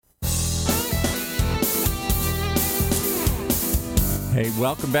Hey,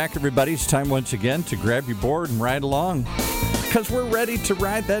 welcome back, everybody. It's time once again to grab your board and ride along, because we're ready to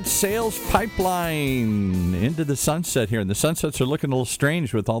ride that sales pipeline into the sunset here. And the sunsets are looking a little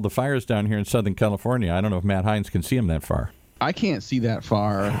strange with all the fires down here in Southern California. I don't know if Matt Hines can see them that far. I can't see that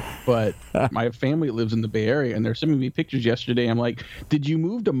far, but my family lives in the Bay Area, and they're sending me pictures yesterday. I'm like, did you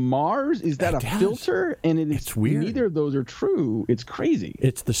move to Mars? Is that a filter? And it's weird. Neither of those are true. It's crazy.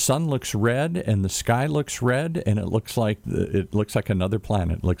 It's the sun looks red, and the sky looks red, and it looks like another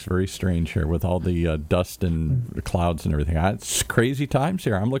planet. It looks very strange here with all the dust and the clouds and everything. It's crazy times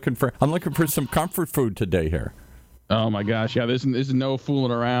here. I'm looking for some comfort food today here. Oh my gosh, yeah, this is no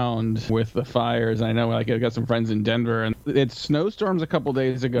fooling around with the fires. I know, I got some friends in Denver, and it's snowstorms a couple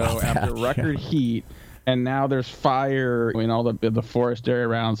days ago after record heat, and now there's fire in all the forest area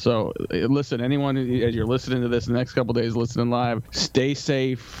around. So listen, anyone, as you're listening to this the next couple days, listening live, stay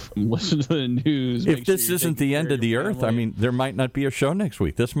safe, listen to the news. If this isn't the end of the earth, I mean, there might not be a show next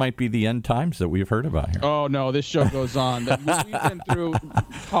week. This might be the end times that we've heard about here. Oh, no, this show goes on. We've been through,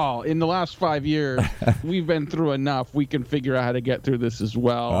 Paul, in the last 5 years, we've been through enough. We can figure out how to get through this as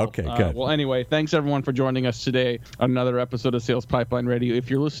well. Okay, good. Well, anyway, thanks everyone for joining us today on another episode of Sales Pipeline Radio.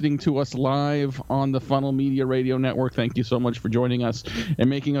 If you're listening to us live on the Funnel Media Radio Network, thank you so much for joining us and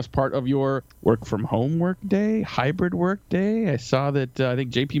making us part of your work from home work day, hybrid work day. I saw that I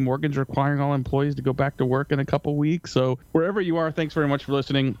think JP Morgan's requiring all employees to go back to work in a couple weeks. So wherever you are, thanks very much for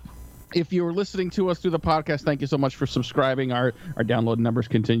listening. If you're listening to us through the podcast, thank you so much for subscribing. Our download numbers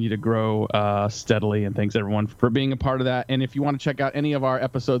continue to grow steadily, and thanks everyone for being a part of that. And if you want to check out any of our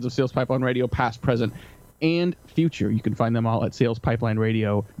episodes of Sales Pipeline Radio, past, present, and future, you can find them all at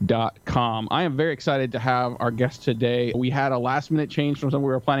salespipelineradio.com. I am very excited to have our guest today. We had a last-minute change from someone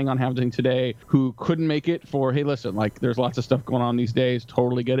we were planning on having today who couldn't make it for, hey, listen, like, there's lots of stuff going on these days,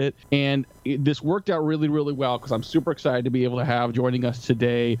 totally get it. And this worked out really, really well, because I'm super excited to be able to have joining us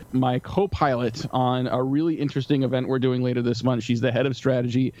today my co-pilot on a really interesting event we're doing later this month. She's the head of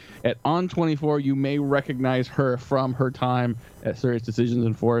strategy at On24. You may recognize her from her time at Serious Decisions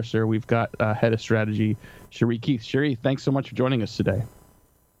and Forrester. We've got head of strategy, Cherie Keith. Cherie, thanks so much for joining us today.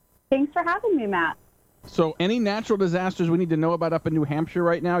 Thanks for having me, Matt. So any natural disasters we need to know about up in New Hampshire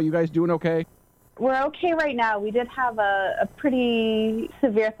right now? You guys doing okay? We're okay right now. We did have a pretty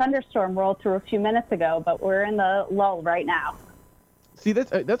severe thunderstorm roll through a few minutes ago, but we're in the lull right now. See,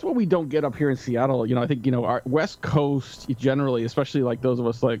 that's what we don't get up here in Seattle. You know, I think, you know, our West Coast generally, especially like those of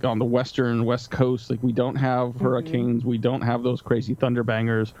us like on the western West Coast, like we don't have hurricanes. We don't have those crazy thunder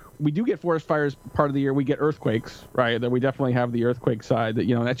bangers. We do get forest fires part of the year. We get earthquakes, right? That we definitely have the earthquake side that,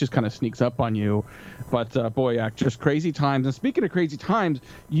 you know, that just kind of sneaks up on you. But boy, yeah, just crazy times. And speaking of crazy times,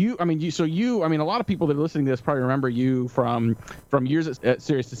 a lot of people that are listening to this probably remember you from years at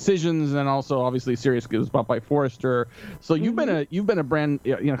Serious Decisions, and also obviously Serious was bought by Forrester. So you've been a brand,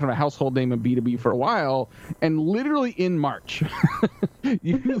 you know, kind of a household name in B2B for a while, and literally in March,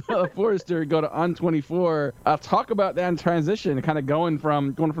 you Forrester go to On24. Talk about that transition, kind of going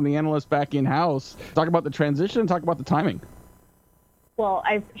from the analyst back in house. Talk about the transition. Talk about the timing. Well,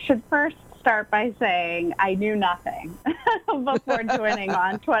 I should first start by saying I knew nothing before joining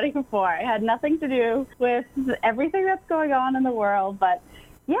On24. I had nothing to do with everything that's going on in the world. But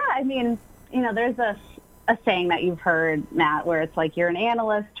yeah, I mean, you know, there's a saying that you've heard, Matt, where it's like you're an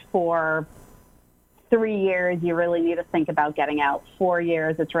analyst for 3 years, you really need to think about getting out. 4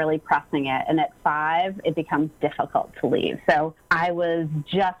 years, it's really pressing it. And at 5, it becomes difficult to leave. So I was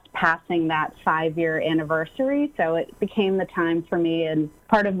just passing that 5-year anniversary. So it became the time for me and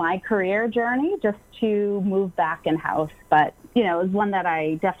part of my career journey just to move back in-house. But, you know, it was one that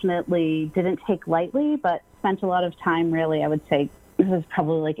I definitely didn't take lightly, but spent a lot of time really, I would say, this is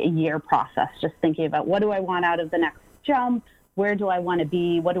probably like a year process, just thinking about what do I want out of the next jump? Where do I want to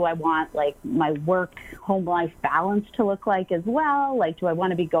be? What do I want, like, my work-home life balance to look like as well? Like, do I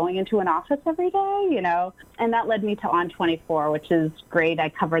want to be going into an office every day, you know? And that led me to On24, which is great. I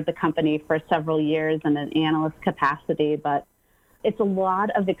covered the company for several years in an analyst capacity, but it's a lot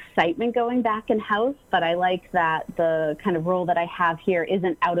of excitement going back in-house, but I like that the kind of role that I have here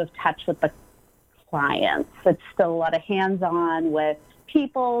isn't out of touch with the clients. It's still a lot of hands-on with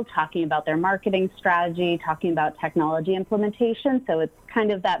people, talking about their marketing strategy, talking about technology implementation. So it's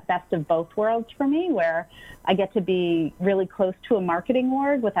kind of that best of both worlds for me, where I get to be really close to a marketing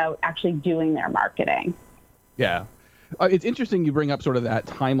org without actually doing their marketing. Yeah. It's interesting you bring up sort of that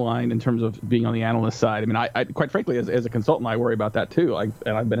timeline in terms of being on the analyst side. I mean, I quite frankly, as a consultant, I worry about that too. And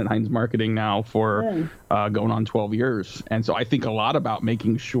I've been at Heinz Marketing now for going on 12 years. And so I think a lot about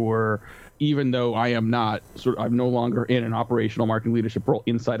making sure even though I'm no longer in an operational marketing leadership role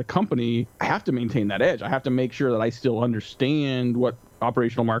inside a company, I have to maintain that edge. I have to make sure that I still understand what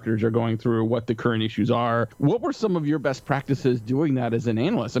operational marketers are going through, what the current issues are. What were some of your best practices doing that as an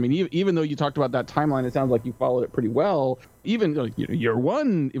analyst? I mean, even though you talked about that timeline, it sounds like you followed it pretty well. Even year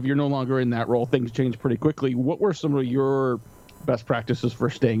one, if you're no longer in that role, things change pretty quickly. What were some of your best practices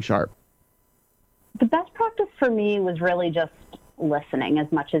for staying sharp? The best practice for me was really just listening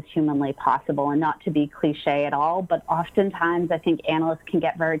as much as humanly possible, and not to be cliche at all, but oftentimes I think analysts can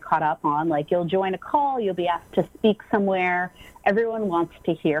get very caught up on, like, you'll join a call, you'll be asked to speak somewhere, everyone wants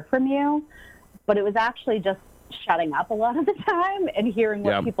to hear from you, but it was actually just shutting up a lot of the time and hearing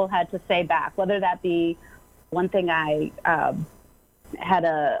what people had to say back, whether that be one thing. I had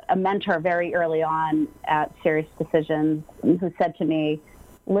a mentor very early on at Serious Decisions who said to me,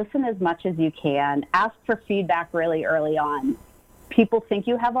 listen as much as you can, ask for feedback really early on. People think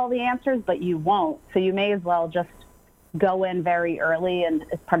you have all the answers, but you won't. So you may as well just go in very early and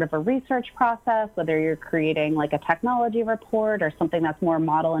as part of a research process, whether you're creating like a technology report or something that's more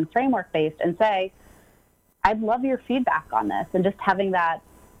model and framework based, and say, I'd love your feedback on this. And just having that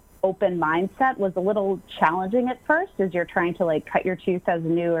open mindset was a little challenging at first as you're trying to like cut your teeth as a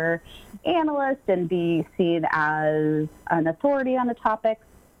newer analyst and be seen as an authority on the topic.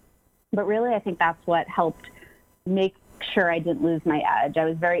 But really, I think that's what helped make sure I didn't lose my edge. I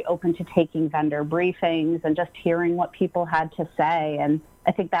was very open to taking vendor briefings and just hearing what people had to say. And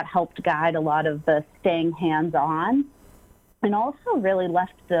I think that helped guide a lot of the staying hands-on, and also really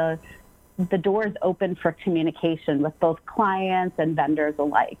left the doors open for communication with both clients and vendors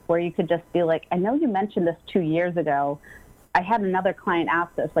alike, where you could just be like, I know you mentioned this 2 years ago. I had another client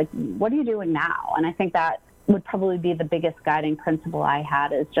ask this, like, what are you doing now? And I think that would probably be the biggest guiding principle I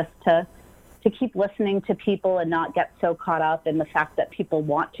had, is just to keep listening to people and not get so caught up in the fact that people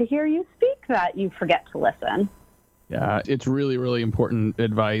want to hear you speak that you forget to listen. Yeah, it's really, really important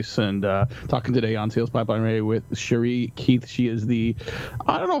advice. And talking today on Sales Pipeline Radio with Cherie Keith. She is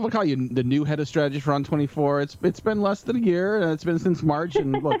I don't know if I'll call you the new head of strategy for On24. It's been less than a year. It's been since March.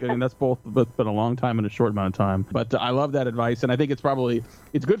 And look, I mean, that's both been a long time and a short amount of time. But I love that advice. And I think it's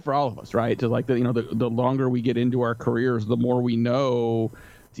good for all of us, right? To like, the longer we get into our careers, the more we know.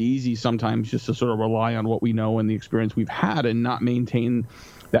 It's easy sometimes just to sort of rely on what we know and the experience we've had and not maintain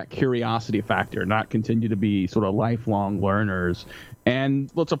that curiosity factor, not continue to be sort of lifelong learners. And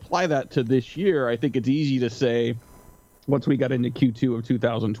let's apply that to this year. I think it's easy to say, once we got into Q2 of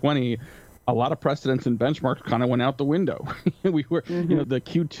 2020, a lot of precedents and benchmarks kind of went out the window. We were, the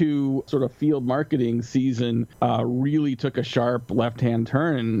Q2 sort of field marketing season really took a sharp left-hand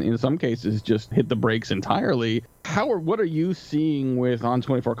turn, and in some cases just hit the brakes entirely. What are you seeing with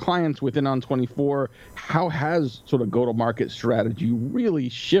On24 clients within On24? How has sort of go-to-market strategy really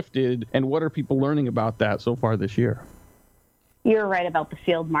shifted, and what are people learning about that so far this year? You're right about the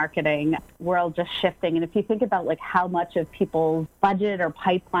field marketing world just shifting. And if you think about like how much of people's budget or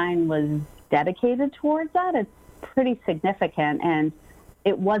pipeline was dedicated towards that, it's pretty significant. And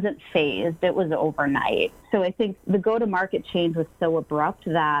it wasn't phased. It was overnight. So I think the go-to-market change was so abrupt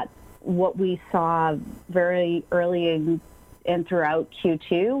that what we saw very early and throughout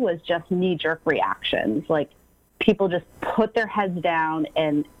Q2 was just knee-jerk reactions. Like people just put their heads down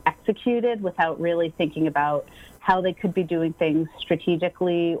and executed without really thinking about how they could be doing things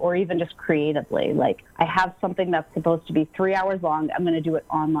strategically or even just creatively. Like, I have something that's supposed to be 3 hours long. I'm going to do it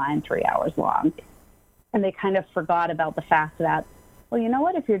online 3 hours long. And they kind of forgot about the fact that, well, you know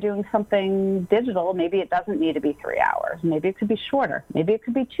what? If you're doing something digital, maybe it doesn't need to be 3 hours. Maybe it could be shorter. Maybe it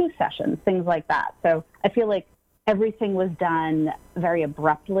could be 2 sessions, things like that. So I feel like everything was done very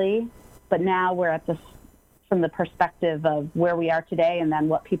abruptly, but now we're at this, from the perspective of where we are today and then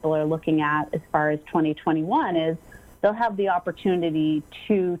what people are looking at as far as 2021 is they'll have the opportunity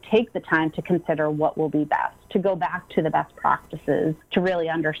to take the time to consider what will be best, to go back to the best practices, to really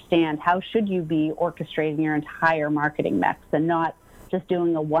understand how should you be orchestrating your entire marketing mix and not just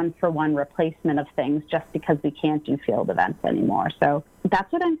doing a one-for-one replacement of things just because we can't do field events anymore. So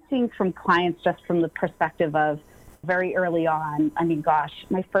that's what I'm seeing from clients just from the perspective of very early on. I mean, gosh,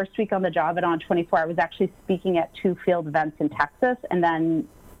 my first week on the job at On24, I was actually speaking at 2 field events in Texas, and then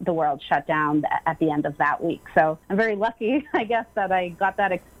the world shut down at the end of that week. So I'm very lucky, I guess, that I got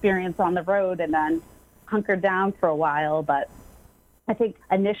that experience on the road and then hunkered down for a while. But I think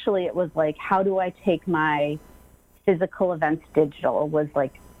initially it was like, how do I take my physical events digital was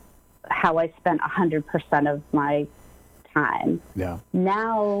like how I spent 100% of my time. Yeah.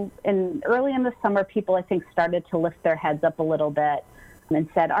 Now, early in the summer, people, I think, started to lift their heads up a little bit and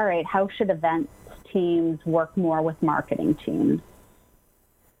said, all right, how should events teams work more with marketing teams?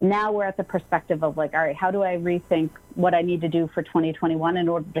 now we're at the perspective of like, all right, how do I rethink what I need to do for 2021 in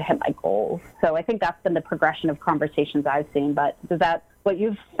order to hit my goals? So I think that's been the progression of conversations I've seen. But is that what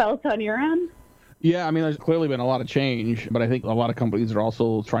you've felt on your end? Yeah, I mean, there's clearly been a lot of change, but I think a lot of companies are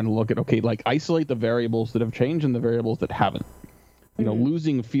also trying to look at, okay, like isolate the variables that have changed and the variables that haven't. You know,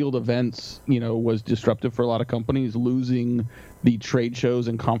 losing field events, was disruptive for a lot of companies. Losing the trade shows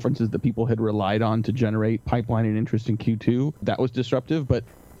and conferences that people had relied on to generate pipeline and interest in Q2, that was disruptive. But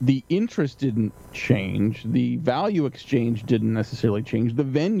the interest didn't change. The value exchange didn't necessarily change. The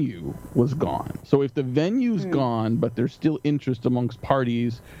venue was gone. So if the venue's gone, but there's still interest amongst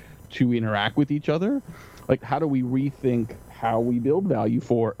parties to interact with each other, like how do we rethink how we build value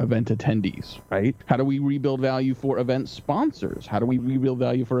for event attendees, right? How do we rebuild value for event sponsors? How do we rebuild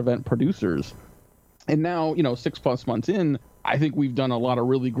value for event producers? And now, 6+ months in, I think we've done a lot of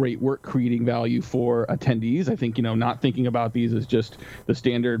really great work creating value for attendees. I think, not thinking about these as just the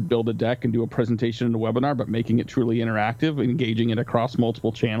standard build a deck and do a presentation in a webinar, but making it truly interactive, engaging it across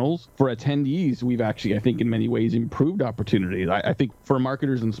multiple channels. For attendees, we've actually, I think, in many ways improved opportunities. I think for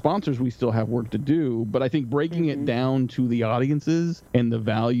marketers and sponsors, we still have work to do, but I think breaking it down to the audiences and the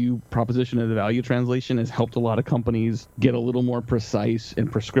value proposition and the value translation has helped a lot of companies get a little more precise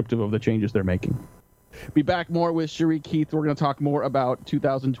and prescriptive of the changes they're making. Be back more with Cherie Keith. We're going to talk more about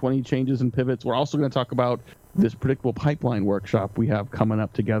 2020 changes and pivots. We're also going to talk about this predictable pipeline workshop we have coming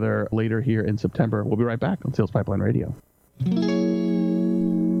up together later here in September. We'll be right back on Sales Pipeline Radio.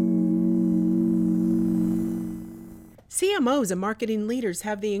 CMOs and marketing leaders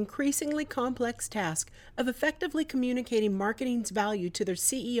have the increasingly complex task of effectively communicating marketing's value to their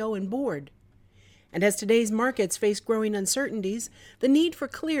CEO and board. And as today's markets face growing uncertainties, the need for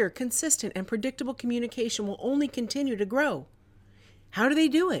clear, consistent, and predictable communication will only continue to grow. How do they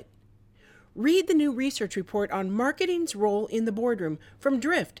do it? Read the new research report on marketing's role in the boardroom from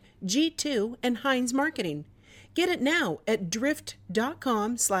Drift, G2, and Heinz Marketing. Get it now at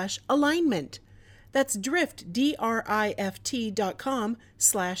drift.com/alignment. That's Drift,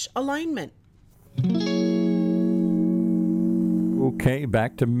 DRIFT.com/alignment. Okay,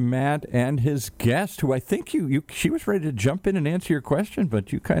 back to Matt and his guest, who I think she was ready to jump in and answer your question,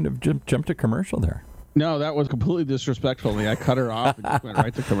 but you kind of jumped to commercial there. No, that was completely disrespectful of me. I cut her off and just went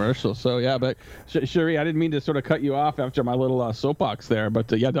right to commercial. So, yeah, but Cherie, I didn't mean to sort of cut you off after my little soapbox there, but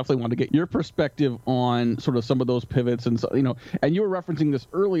definitely wanted to get your perspective on sort of some of those pivots. And, and you were referencing this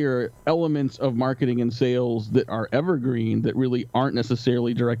earlier, elements of marketing and sales that are evergreen that really aren't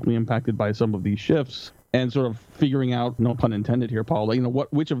necessarily directly impacted by some of these shifts. And sort of figuring out, no pun intended here, Paul,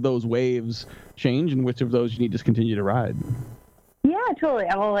 which of those waves change and which of those you need to continue to ride. Yeah, totally.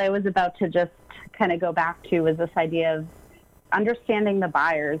 All I was about to just kind of go back to was this idea of understanding the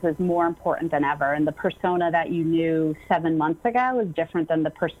buyers is more important than ever. And the persona that you knew 7 months ago is different than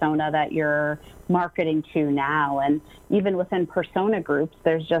the persona that you're marketing to now. And even within persona groups,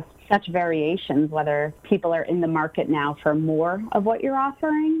 there's just such variations, whether people are in the market now for more of what you're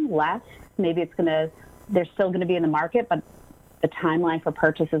offering, less. Maybe they're still going to be in the market, but the timeline for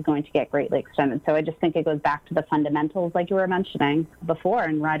purchase is going to get greatly extended. So I just think it goes back to the fundamentals like you were mentioning before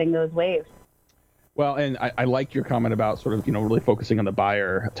and riding those waves. Well, and I like your comment about sort of, really focusing on the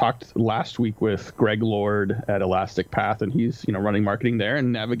buyer. I talked last week with Greg Lord at Elastic Path, and he's, running marketing there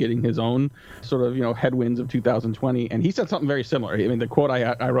and navigating his own sort of, headwinds of 2020. And he said something very similar. I mean, the quote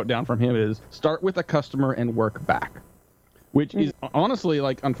I wrote down from him is, start with a customer and work back. Which is honestly,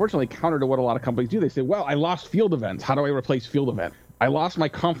 unfortunately, counter to what a lot of companies do. They say, well, I lost field events. How do I replace field event? I lost my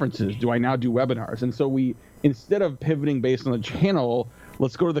conferences. Do I now do webinars? And so we, instead of pivoting based on the channel,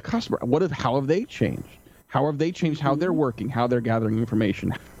 let's go to the customer. How have they changed? How have they changed how they're working, how they're gathering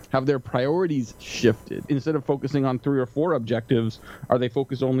information? Have their priorities shifted? Instead of focusing on 3 or 4 objectives, are they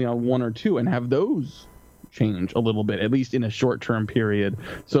focused only on 1 or 2? And have those change a little bit, at least in a short-term period?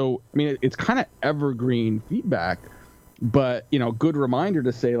 So, I mean, it's kind of evergreen feedback. But, good reminder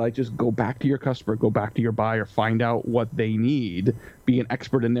to say, just go back to your customer, go back to your buyer, find out what they need, be an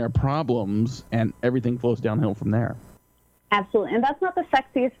expert in their problems, and everything flows downhill from there. Absolutely. And that's not the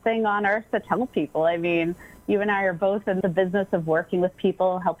sexiest thing on earth to tell people. I mean, you and I are both in the business of working with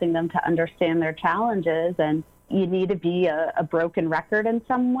people, helping them to understand their challenges. And you need to be a broken record in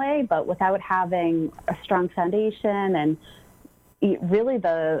some way, but without having a strong foundation and really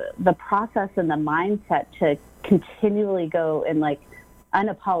the process and the mindset to continually go and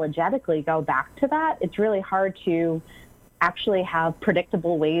unapologetically go back to that, it's really hard to actually have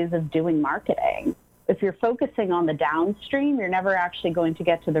predictable ways of doing marketing. If you're focusing on the downstream, you're never actually going to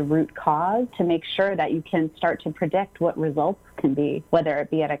get to the root cause to make sure that you can start to predict what results can be, whether it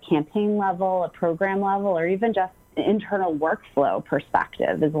be at a campaign level, a program level, or even just internal workflow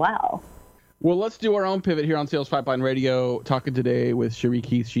perspective as well. Well, let's do our own pivot here on Sales Pipeline Radio, talking today with Cherie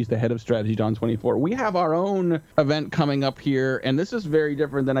Keith. She's the head of strategy, Don24. We have our own event coming up here, and this is very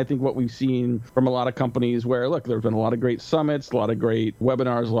different than I think what we've seen from a lot of companies where, look, there's been a lot of great summits, a lot of great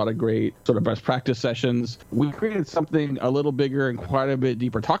webinars, a lot of great sort of best practice sessions. We created something a little bigger and quite a bit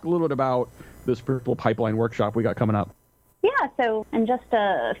deeper. Talk a little bit about this Purple Pipeline workshop we got coming up. Yeah, so in just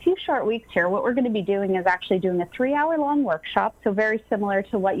a few short weeks here, what we're going to be doing is actually doing a 3-hour-long workshop, so very similar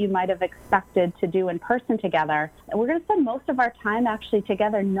to what you might have expected to do in person together. And we're going to spend most of our time actually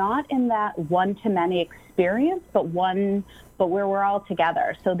together, not in that one-to-many experience, but where we're all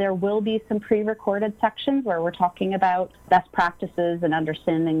together. So there will be some pre-recorded sections where we're talking about best practices and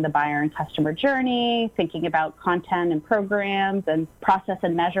understanding the buyer and customer journey, thinking about content and programs and process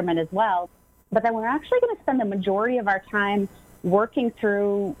and measurement as well. But then we're actually going to spend the majority of our time working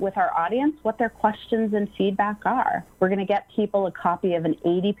through with our audience what their questions and feedback are. We're going to get people a copy of an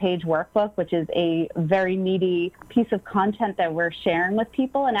 80-page workbook, which is a very meaty piece of content that we're sharing with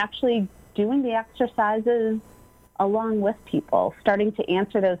people, and actually doing the exercises along with people, starting to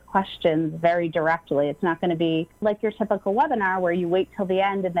answer those questions very directly. It's not going to be like your typical webinar where you wait till the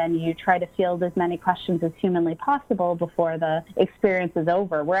end and then you try to field as many questions as humanly possible before the experience is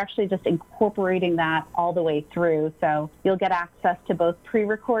over. We're actually just incorporating that all the way through. So you'll get access to both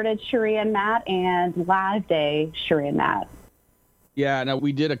pre-recorded Cherie and Matt and live day Cherie and Matt. Yeah, no,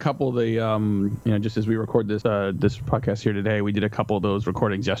 we did a couple of the, just as we record this podcast here today, we did a couple of those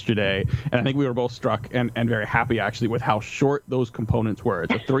recordings yesterday, and I think we were both struck and very happy actually with how short those components were.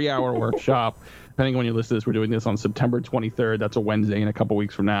 It's a 3-hour workshop. Depending on when you listen to this, we're doing this on September 23rd. That's a Wednesday in a couple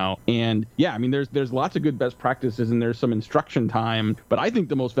weeks from now. And yeah, I mean, there's lots of good best practices and there's some instruction time. But I think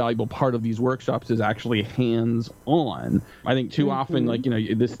the most valuable part of these workshops is actually hands-on. I think too often, like,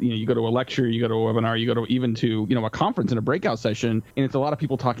 you go to a lecture, you go to a webinar, you go to even to, a conference and a breakout session, and it's a lot of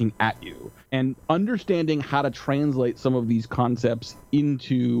people talking at you. And understanding how to translate some of these concepts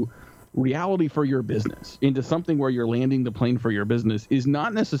into reality for your business, into something where you're landing the plane for your business, is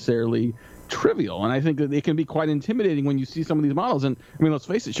not necessarily trivial. And I think that it can be quite intimidating when you see some of these models. And I mean, let's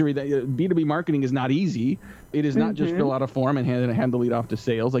face it, Cherie, that B2B marketing is not easy. It is not just fill out a form and hand the lead off to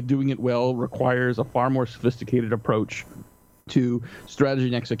sales. Like, doing it well requires a far more sophisticated approach to strategy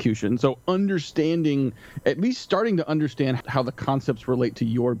and execution. So understanding, at least starting to understand how the concepts relate to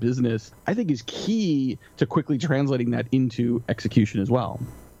your business, I think is key to quickly translating that into execution as well.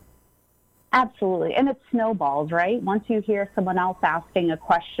 Absolutely. And it snowballs, right? Once you hear someone else asking a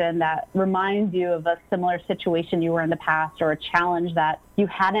question that reminds you of a similar situation you were in the past or a challenge that you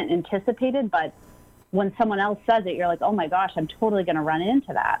hadn't anticipated, but when someone else says it, you're like, oh my gosh, I'm totally going to run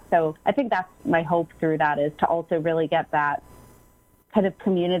into that. So I think that's my hope through that, is to also really get that kind of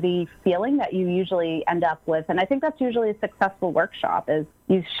community feeling that you usually end up with. And I think that's usually a successful workshop, is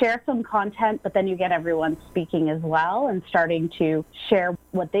you share some content, but then you get everyone speaking as well and starting to share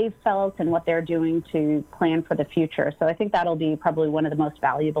what they've felt and what they're doing to plan for the future. So I think that'll be probably one of the most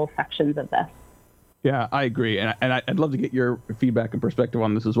valuable sections of this. Yeah, I agree. And I'd love to get your feedback and perspective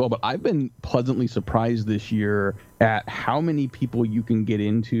on this as well. But I've been pleasantly surprised this year at how many people you can get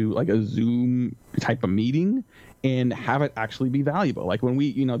into like a Zoom type of meeting and have it actually be valuable. Like when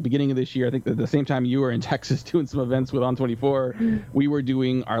we, beginning of this year, I think at the same time you were in Texas doing some events with On24, we were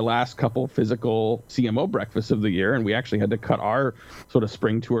doing our last couple physical CMO breakfasts of the year, and we actually had to cut our sort of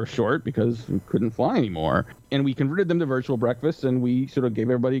spring tour short because we couldn't fly anymore. And we converted them to virtual breakfasts, and we sort of gave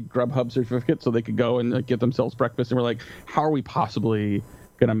everybody Grubhub certificates so they could go and get themselves breakfast. And we're like, how are we possibly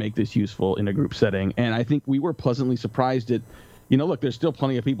going to make this useful in a group setting? And I think we were pleasantly surprised at, look, there's still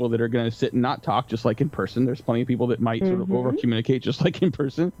plenty of people that are going to sit and not talk, just like in person. There's plenty of people that might sort of over-communicate, just like in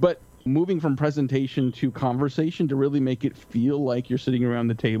person. But moving from presentation to conversation to really make it feel like you're sitting around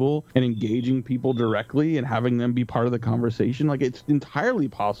the table and engaging people directly and having them be part of the conversation, like, it's entirely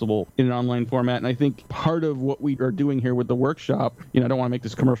possible in an online format. And I think part of what we are doing here with the workshop, I don't want to make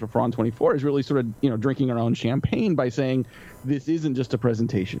this commercial for On24, is really sort of, drinking our own champagne by saying this isn't just a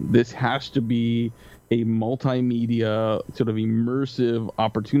presentation. This has to be a multimedia sort of immersive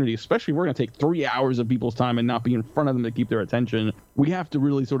opportunity, especially if we're going to take 3 hours of people's time and not be in front of them to keep their attention. We have to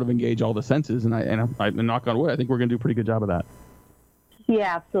really sort of engage all the senses, and I knock on wood, I think we're going to do a pretty good job of that.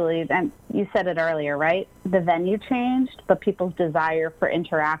 Yeah, absolutely. And you said it earlier, right? The venue changed, but people's desire for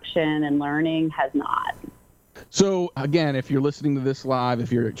interaction and learning has not. So, again, if you're listening to this live,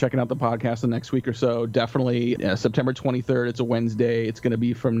 if you're checking out the podcast the next week or so, definitely September 23rd. It's a Wednesday. It's going to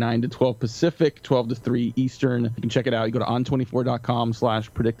be from 9 to 12 Pacific, 12 to 3 Eastern. You can check it out. You go to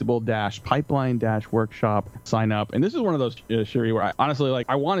on24.com/predictable-pipeline-workshop, sign up. And this is one of those, Sherry, where I honestly,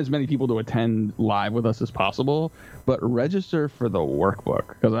 I want as many people to attend live with us as possible, but register for the workbook.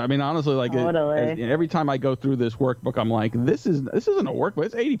 Because, I mean, honestly, every time I go through this workbook, I'm like, this isn't a workbook.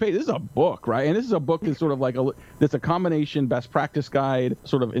 It's 80 pages. This is a book, right? And this is a book that's sort of like it's a combination best practice guide,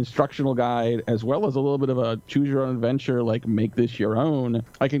 sort of instructional guide, as well as a little bit of a choose your own adventure, like make this your own.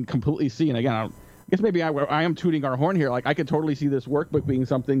 I can completely see, and again, I guess maybe I am tooting our horn here. Like, I could totally see this workbook being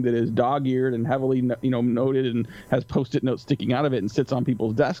something that is dog-eared and heavily, noted and has Post-it notes sticking out of it and sits on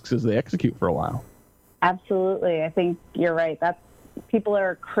people's desks as they execute for a while. Absolutely. I think you're right. People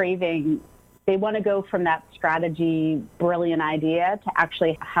are craving. They want to go from that strategy, brilliant idea to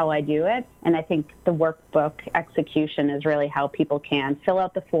actually how I do it. And I think the workbook execution is really how people can fill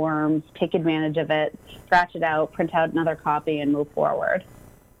out the forms, take advantage of it, scratch it out, print out another copy, and move forward.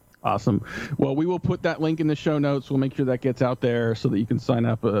 Awesome. Well, we will put that link in the show notes. We'll make sure that gets out there so that you can sign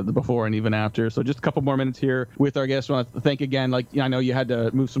up the before and even after. So just a couple more minutes here with our guests. I want to thank again. I know you had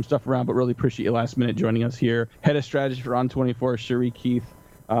to move some stuff around, but really appreciate you last minute joining us here. Head of Strategy for On24, Sherry Keith.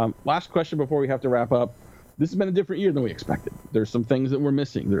 Last question before we have to wrap up. This has been a different year than we expected. There's some things that we're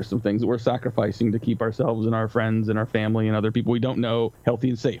missing. There's some things that we're sacrificing to keep ourselves and our friends and our family and other people we don't know healthy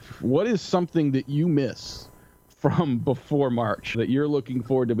and safe. What is something that you miss from before March that you're looking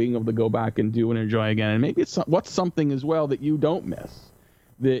forward to being able to go back and do and enjoy again? And maybe what's something as well that you don't miss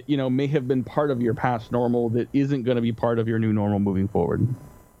that, may have been part of your past normal that isn't going to be part of your new normal moving forward?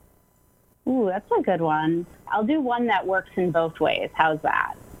 Ooh, that's a good one. I'll do one that works in both ways. How's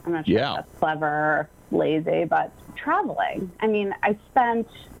that? I'm not sure if that's clever or lazy, but traveling. I mean, I spent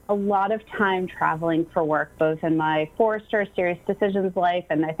a lot of time traveling for work, both in my Forrester Serious Decisions life,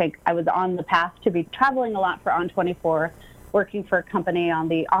 and I think I was on the path to be traveling a lot for On24, working for a company on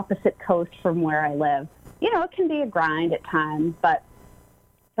the opposite coast from where I live. It can be a grind at times, but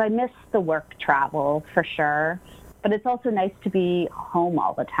so I miss the work travel for sure. But it's also nice to be home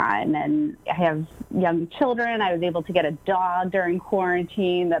all the time. And I have young children. I was able to get a dog during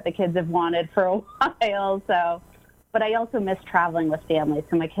quarantine that the kids have wanted for a while. But I also miss traveling with families.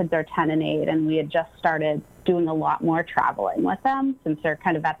 So my kids are 10 and 8, and we had just started doing a lot more traveling with them since they're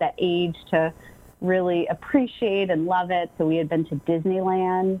kind of at that age to really appreciate and love it. So we had been to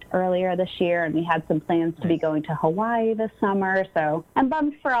Disneyland earlier this year, and we had some plans to be going to Hawaii this summer. So I'm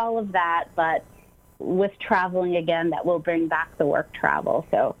bummed for all of that, but with traveling again, that will bring back the work travel.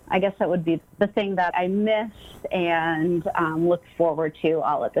 So I guess that would be the thing that I miss and look forward to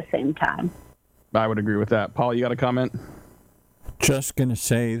all at the same time. I would agree with that. Paul, you got a comment? Just going to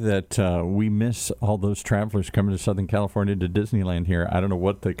say that we miss all those travelers coming to Southern California to Disneyland here. I don't know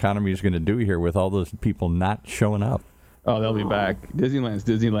what the economy is going to do here with all those people not showing up. Oh, they'll be back. Disneyland's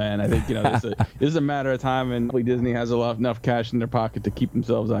Disneyland. I think, this is a matter of time, and Disney has enough cash in their pocket to keep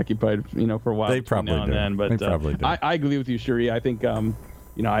themselves occupied, for a while. They probably now do. And then. But they probably do. I agree with you, Sherry. I think,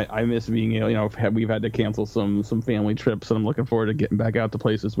 I miss being, we've had to cancel some family trips, and I'm looking forward to getting back out to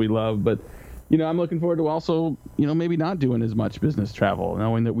places we love. But I'm looking forward to also, maybe not doing as much business travel,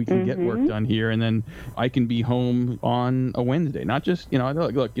 knowing that we can get work done here, and then I can be home on a Wednesday. Not just,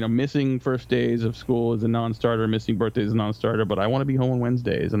 look, missing first days of school is a non-starter, missing birthdays is a non-starter, but I want to be home on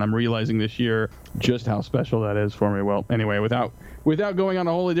Wednesdays, and I'm realizing this year just how special that is for me. Well, anyway, without going on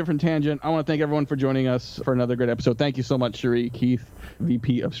a wholly different tangent, I want to thank everyone for joining us for another great episode. Thank you so much, Sherry Keith,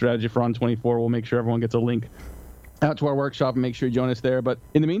 VP of Strategy for On24. We'll make sure everyone gets a link out to our workshop and make sure you join us there. But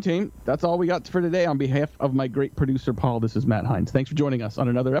in the meantime, that's all we got for today. On behalf of my great producer, Paul, this is Matt Hines. Thanks for joining us on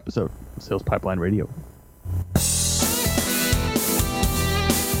another episode of Sales Pipeline Radio.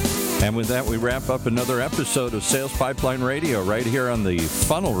 And with that, we wrap up another episode of Sales Pipeline Radio right here on the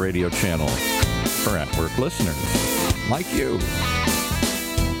Funnel Radio channel for at-work listeners like you.